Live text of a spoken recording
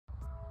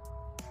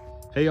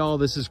Hey y'all,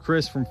 this is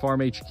Chris from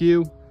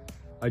FarmHQ.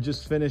 I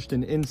just finished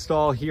an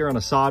install here on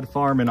a sod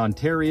farm in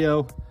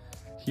Ontario.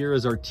 Here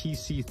is our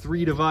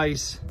TC3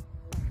 device.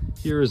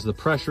 Here is the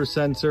pressure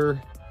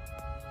sensor.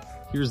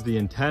 Here's the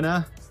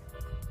antenna.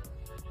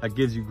 That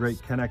gives you great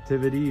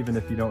connectivity even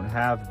if you don't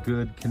have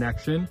good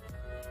connection.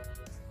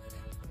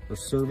 The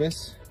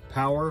service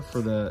power for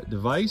the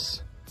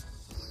device.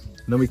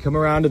 And then we come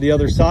around to the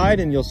other side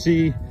and you'll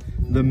see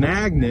the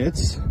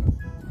magnets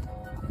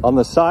on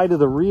the side of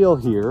the reel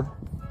here,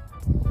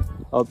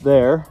 up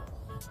there,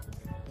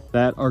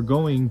 that are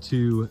going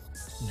to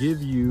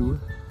give you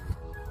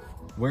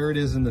where it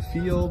is in the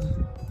field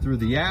through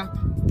the app.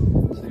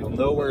 So you'll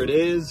know where it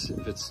is,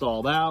 if it's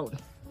stalled out.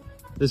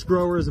 This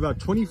grower is about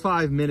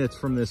 25 minutes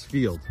from this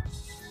field.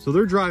 So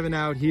they're driving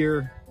out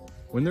here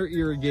when they're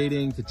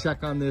irrigating to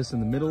check on this in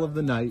the middle of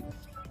the night.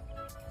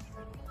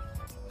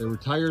 They were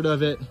tired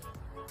of it,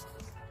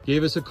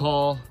 gave us a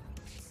call,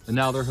 and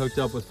now they're hooked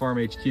up with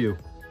FarmHQ.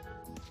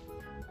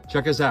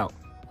 Check us out.